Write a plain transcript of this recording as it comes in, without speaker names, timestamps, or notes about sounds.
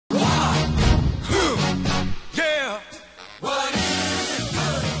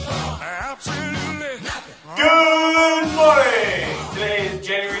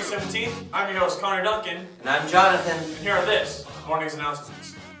17th. I'm your host, Connor Duncan. And I'm Jonathan. And here are this morning's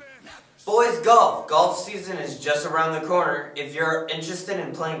announcements. Boys golf. Golf season is just around the corner. If you're interested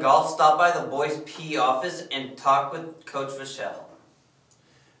in playing golf, stop by the Boys PE office and talk with Coach Vachelle.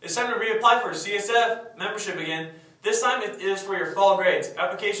 It's time to reapply for CSF membership again. This time it is for your fall grades.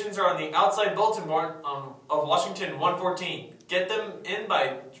 Applications are on the outside bulletin board of Washington 114. Get them in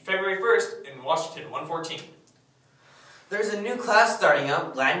by February 1st in Washington 114. There's a new class starting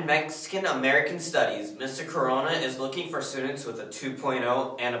up, Latin Mexican American Studies. Mr. Corona is looking for students with a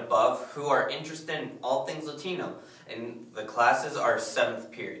 2.0 and above who are interested in all things Latino, and the classes are 7th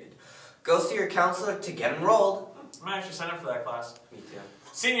period. Go see your counselor to get enrolled. I might actually sign up for that class. Me too.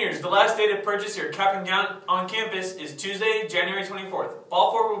 Seniors, the last day to purchase your cap and gown on campus is Tuesday, January 24th.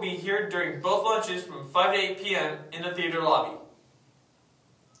 Ball 4 will be here during both lunches from 5 to 8 p.m. in the theater lobby.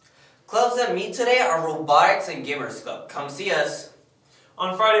 Clubs that meet today are Robotics and Gamers Club. Come see us.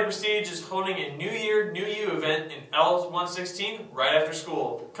 On Friday, Prestige is holding a New Year, New You event in L116 right after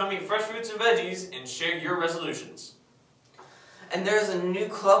school. Come eat fresh fruits and veggies and share your resolutions. And there's a new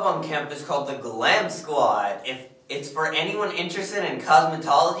club on campus called the Glam Squad. It's for anyone interested in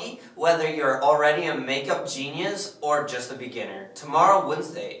cosmetology, whether you're already a makeup genius or just a beginner. Tomorrow,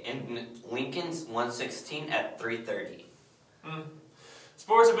 Wednesday, in Lincoln's 116 at 3:30.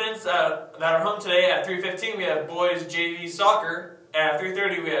 Sports events that are home today at 3:15, we have boys JV soccer. At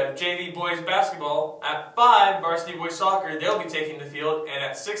 3:30, we have JV boys basketball. At 5, varsity boys soccer, they'll be taking the field. And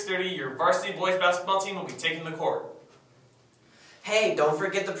at 6:30, your varsity boys basketball team will be taking the court. Hey, don't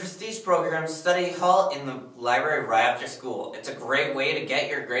forget the Prestige program study hall in the library right after school. It's a great way to get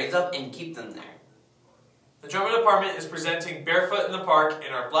your grades up and keep them there. The drama department is presenting Barefoot in the Park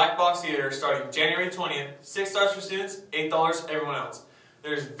in our Black Box Theater starting January 20th. $6 for students, $8 everyone else.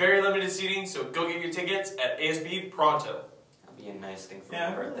 There's very limited seating, so go get your tickets at ASB pronto. That'd be a nice thing for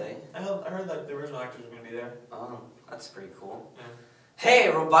my birthday. I heard that the original actors were going to be there. Oh, that's pretty cool. Yeah. Hey,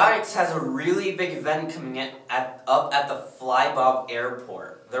 Robotics has a really big event coming up at the Flybob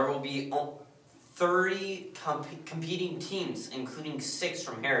Airport. There will be 30 competing teams, including 6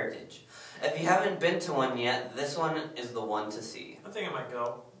 from Heritage. If you haven't been to one yet, this one is the one to see. I think I might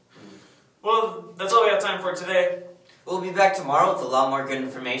go. Well, that's all we have time for today. We'll be back tomorrow with a lot more good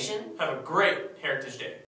information. Have a great Heritage Day.